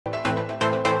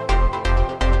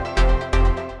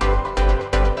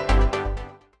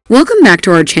Welcome back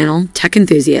to our channel, Tech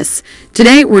Enthusiasts.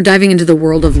 Today, we're diving into the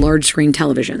world of large-screen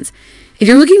televisions. If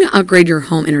you're looking to upgrade your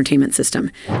home entertainment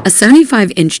system, a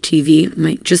 75-inch TV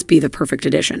might just be the perfect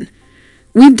addition.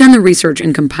 We've done the research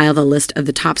and compiled a list of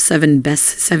the top 7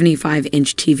 best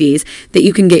 75-inch TVs that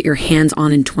you can get your hands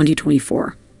on in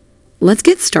 2024. Let's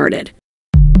get started.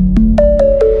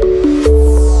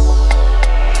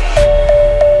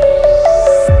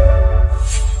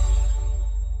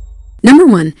 Number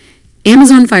 1.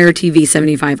 Amazon Fire TV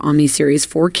 75 Omni Series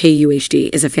 4K UHD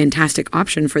is a fantastic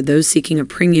option for those seeking a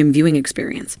premium viewing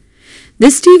experience.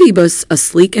 This TV boasts a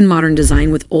sleek and modern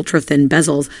design with ultra-thin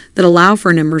bezels that allow for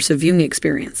an immersive viewing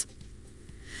experience.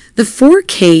 The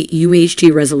 4K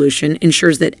UHD resolution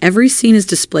ensures that every scene is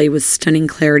displayed with stunning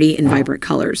clarity and vibrant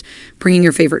colors, bringing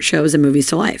your favorite shows and movies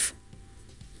to life.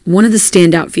 One of the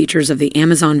standout features of the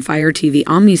Amazon Fire TV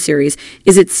Omni Series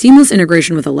is its seamless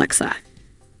integration with Alexa.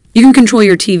 You can control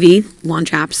your TV,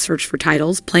 launch apps, search for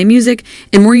titles, play music,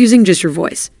 and more using just your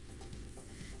voice.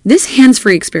 This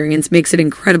hands-free experience makes it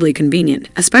incredibly convenient,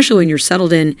 especially when you're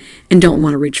settled in and don't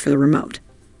want to reach for the remote.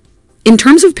 In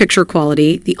terms of picture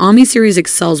quality, the Omni Series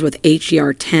excels with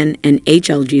HDR10 and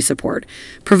HLG support,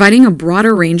 providing a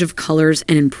broader range of colors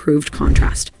and improved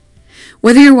contrast.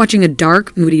 Whether you're watching a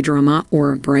dark, moody drama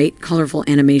or a bright, colorful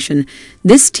animation,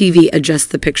 this TV adjusts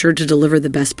the picture to deliver the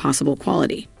best possible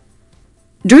quality.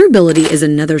 Durability is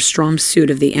another strong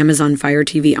suit of the Amazon Fire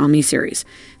TV Omni Series.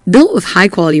 Built with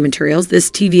high-quality materials,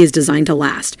 this TV is designed to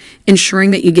last,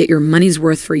 ensuring that you get your money's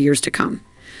worth for years to come.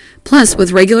 Plus,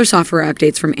 with regular software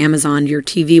updates from Amazon, your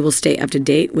TV will stay up to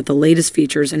date with the latest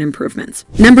features and improvements.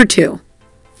 Number 2.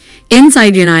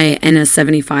 INSIGNIA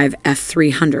NS75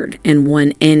 F300 and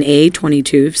one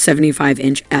NA22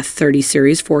 75-inch F30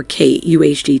 Series 4K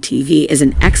UHD TV is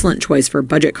an excellent choice for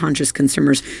budget-conscious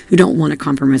consumers who don't want to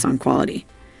compromise on quality.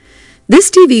 This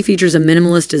TV features a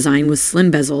minimalist design with slim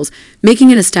bezels,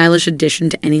 making it a stylish addition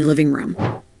to any living room.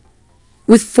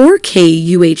 With 4K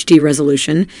UHD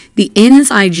resolution, the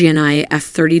INSIGNIA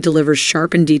F30 delivers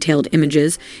sharp and detailed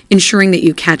images, ensuring that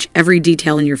you catch every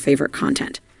detail in your favorite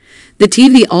content. The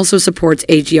TV also supports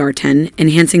HDR10,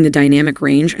 enhancing the dynamic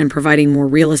range and providing more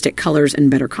realistic colors and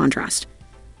better contrast.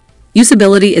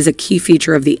 Usability is a key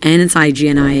feature of the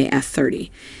INSIGNIA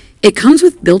F30. It comes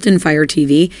with built-in Fire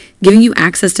TV, giving you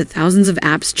access to thousands of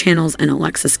apps, channels, and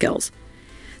Alexa skills.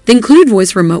 The included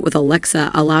voice remote with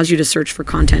Alexa allows you to search for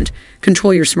content,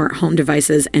 control your smart home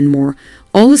devices, and more,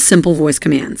 all with simple voice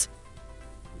commands.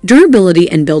 Durability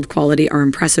and build quality are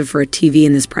impressive for a TV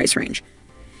in this price range.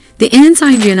 The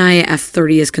INSIGNIA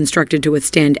F30 is constructed to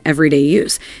withstand everyday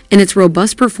use, and its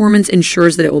robust performance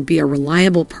ensures that it will be a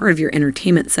reliable part of your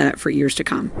entertainment setup for years to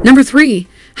come. Number 3.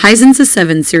 Hisense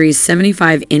 7 Series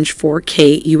 75-inch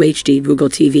 4K UHD Google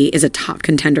TV is a top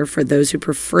contender for those who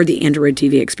prefer the Android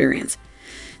TV experience.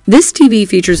 This TV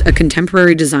features a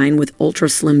contemporary design with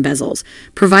ultra-slim bezels,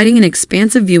 providing an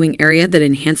expansive viewing area that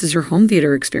enhances your home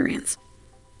theater experience.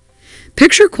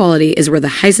 Picture quality is where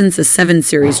the Hisense 7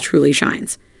 Series truly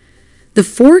shines. The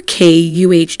 4K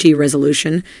UHD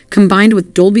resolution, combined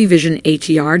with Dolby Vision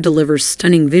HDR, delivers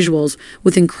stunning visuals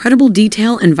with incredible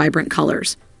detail and vibrant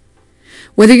colors.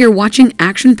 Whether you're watching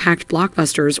action-packed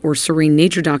blockbusters or serene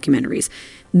nature documentaries,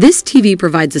 this TV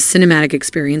provides a cinematic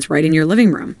experience right in your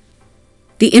living room.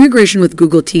 The integration with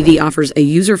Google TV offers a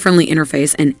user-friendly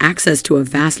interface and access to a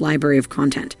vast library of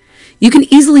content. You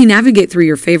can easily navigate through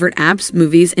your favorite apps,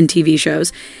 movies, and TV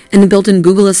shows, and the built-in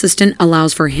Google Assistant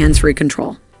allows for hands-free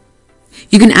control.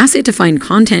 You can ask it to find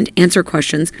content, answer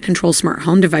questions, control smart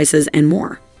home devices, and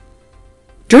more.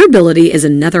 Durability is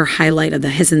another highlight of the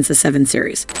Hisense 7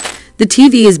 series. The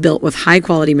TV is built with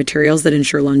high-quality materials that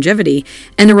ensure longevity,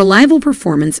 and the reliable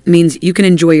performance means you can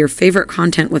enjoy your favorite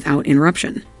content without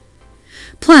interruption.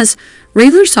 Plus,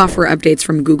 regular software updates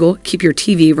from Google keep your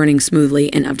TV running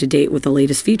smoothly and up to date with the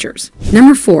latest features.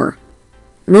 Number 4.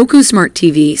 Roku Smart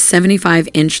TV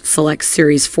 75-inch Select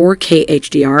Series 4K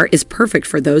HDR is perfect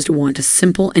for those who want a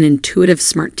simple and intuitive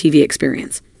smart TV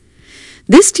experience.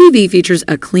 This TV features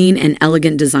a clean and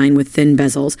elegant design with thin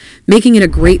bezels, making it a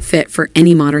great fit for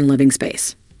any modern living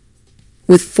space.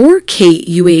 With 4K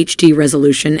UHD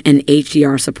resolution and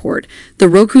HDR support, the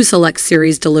Roku Select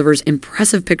series delivers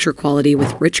impressive picture quality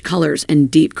with rich colors and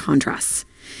deep contrasts.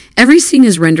 Every scene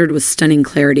is rendered with stunning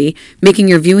clarity, making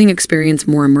your viewing experience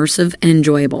more immersive and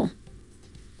enjoyable.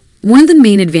 One of the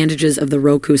main advantages of the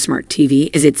Roku Smart TV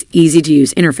is its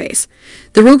easy-to-use interface.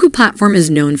 The Roku platform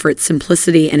is known for its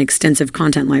simplicity and extensive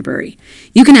content library.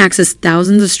 You can access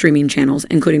thousands of streaming channels,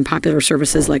 including popular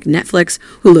services like Netflix,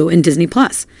 Hulu, and Disney+.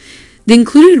 The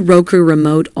included Roku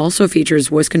remote also features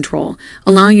voice control,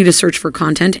 allowing you to search for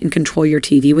content and control your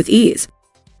TV with ease.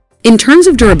 In terms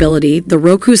of durability, the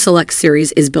Roku Select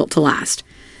series is built to last.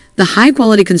 The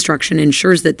high-quality construction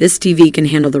ensures that this TV can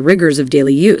handle the rigors of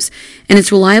daily use, and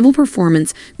its reliable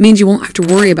performance means you won't have to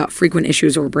worry about frequent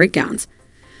issues or breakdowns.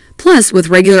 Plus, with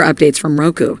regular updates from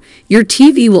Roku, your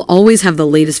TV will always have the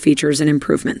latest features and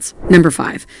improvements. Number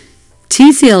 5.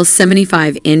 TCL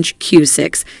 75-inch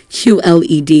Q6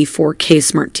 QLED 4K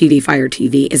Smart TV Fire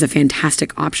TV is a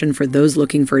fantastic option for those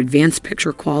looking for advanced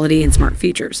picture quality and smart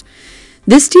features.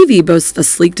 This TV boasts a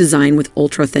sleek design with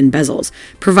ultra-thin bezels,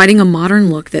 providing a modern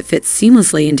look that fits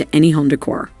seamlessly into any home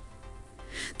decor.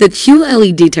 The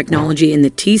QLED technology in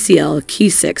the TCL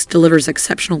Q6 delivers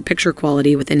exceptional picture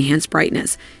quality with enhanced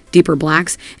brightness, deeper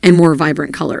blacks, and more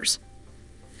vibrant colors.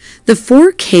 The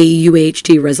 4K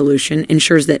UHD resolution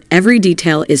ensures that every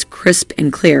detail is crisp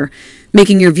and clear,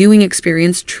 making your viewing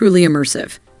experience truly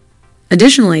immersive.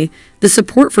 Additionally, the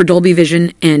support for Dolby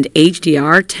Vision and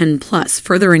HDR10+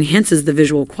 further enhances the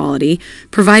visual quality,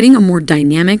 providing a more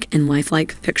dynamic and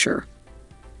lifelike picture.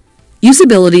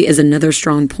 Usability is another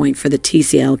strong point for the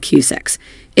TCL Q6.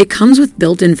 It comes with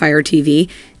built-in Fire TV,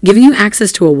 giving you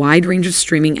access to a wide range of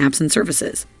streaming apps and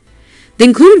services. The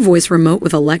included voice remote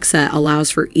with Alexa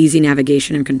allows for easy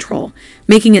navigation and control,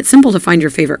 making it simple to find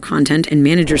your favorite content and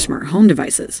manage your smart home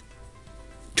devices.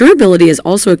 Durability is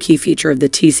also a key feature of the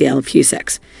TCL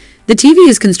Q6. The TV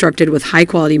is constructed with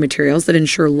high-quality materials that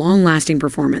ensure long-lasting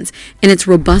performance, and its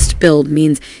robust build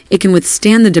means it can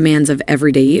withstand the demands of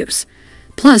everyday use.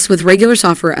 Plus, with regular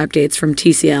software updates from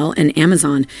TCL and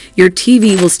Amazon, your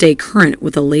TV will stay current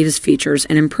with the latest features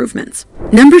and improvements.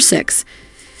 Number 6.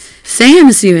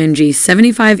 Samsung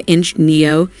 75-inch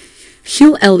Neo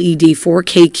QLED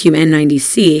 4K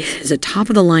QN90C is a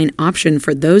top-of-the-line option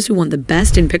for those who want the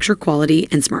best in picture quality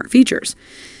and smart features.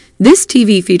 This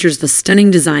TV features the stunning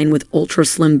design with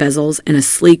ultra-slim bezels and a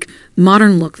sleek,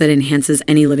 modern look that enhances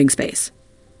any living space.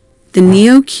 The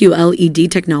Neo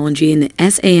QLED technology in the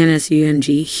Samsung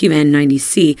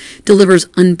QN90C delivers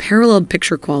unparalleled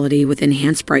picture quality with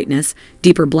enhanced brightness,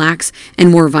 deeper blacks,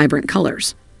 and more vibrant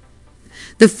colors.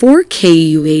 The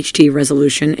 4K UHD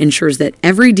resolution ensures that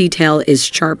every detail is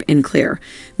sharp and clear,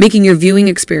 making your viewing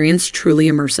experience truly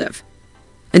immersive.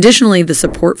 Additionally, the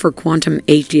support for Quantum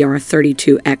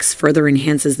HDR32X further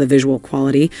enhances the visual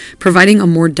quality, providing a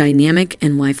more dynamic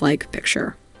and lifelike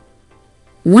picture.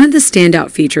 One of the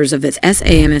standout features of this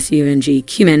Samsung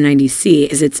QN90C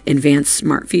is its advanced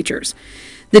smart features.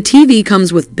 The TV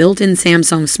comes with built-in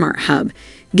Samsung Smart Hub,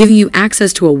 giving you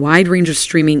access to a wide range of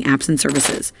streaming apps and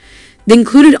services. The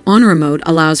included on remote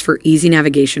allows for easy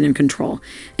navigation and control,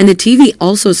 and the TV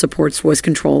also supports voice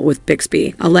control with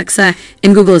Bixby, Alexa,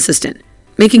 and Google Assistant,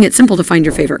 making it simple to find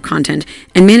your favorite content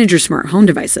and manage your smart home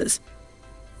devices.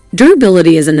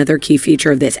 Durability is another key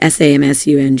feature of this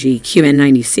Samsung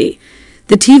QN90C.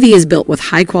 The TV is built with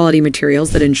high-quality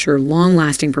materials that ensure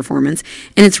long-lasting performance,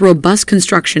 and its robust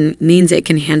construction means it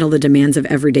can handle the demands of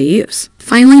everyday use.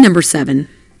 Finally, number 7.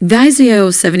 VIZIO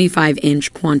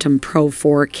 75-inch Quantum Pro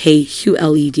 4K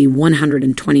QLED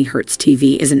 120Hz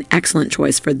TV is an excellent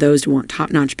choice for those who want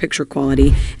top-notch picture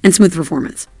quality and smooth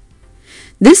performance.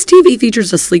 This TV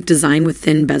features a sleek design with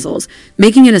thin bezels,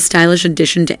 making it a stylish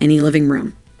addition to any living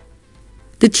room.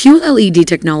 The QLED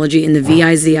technology in the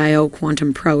VIZIO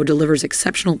Quantum Pro delivers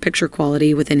exceptional picture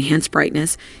quality with enhanced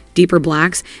brightness, deeper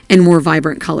blacks, and more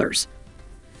vibrant colors.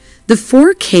 The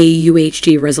 4K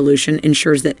UHD resolution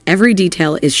ensures that every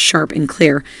detail is sharp and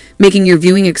clear, making your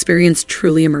viewing experience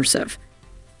truly immersive.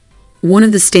 One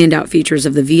of the standout features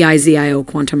of the VIZIO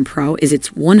Quantum Pro is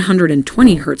its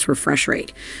 120Hz refresh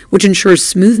rate, which ensures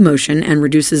smooth motion and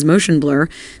reduces motion blur,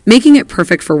 making it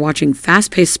perfect for watching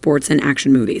fast-paced sports and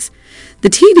action movies. The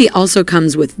TV also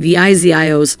comes with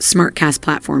VIZIO's SmartCast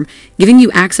platform, giving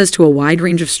you access to a wide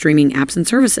range of streaming apps and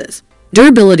services.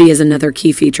 Durability is another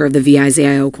key feature of the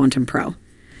VIZIO Quantum Pro.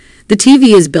 The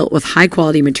TV is built with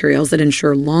high-quality materials that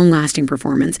ensure long-lasting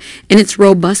performance, and its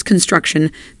robust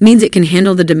construction means it can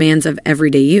handle the demands of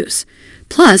everyday use.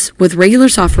 Plus, with regular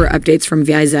software updates from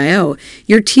VIZIO,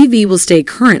 your TV will stay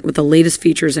current with the latest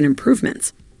features and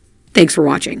improvements. Thanks for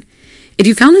watching. If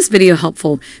you found this video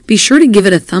helpful, be sure to give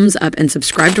it a thumbs up and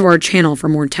subscribe to our channel for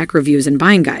more tech reviews and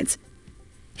buying guides.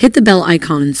 Hit the bell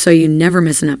icon so you never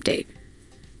miss an update.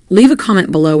 Leave a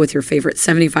comment below with your favorite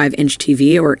 75-inch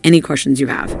TV or any questions you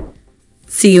have.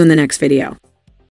 See you in the next video.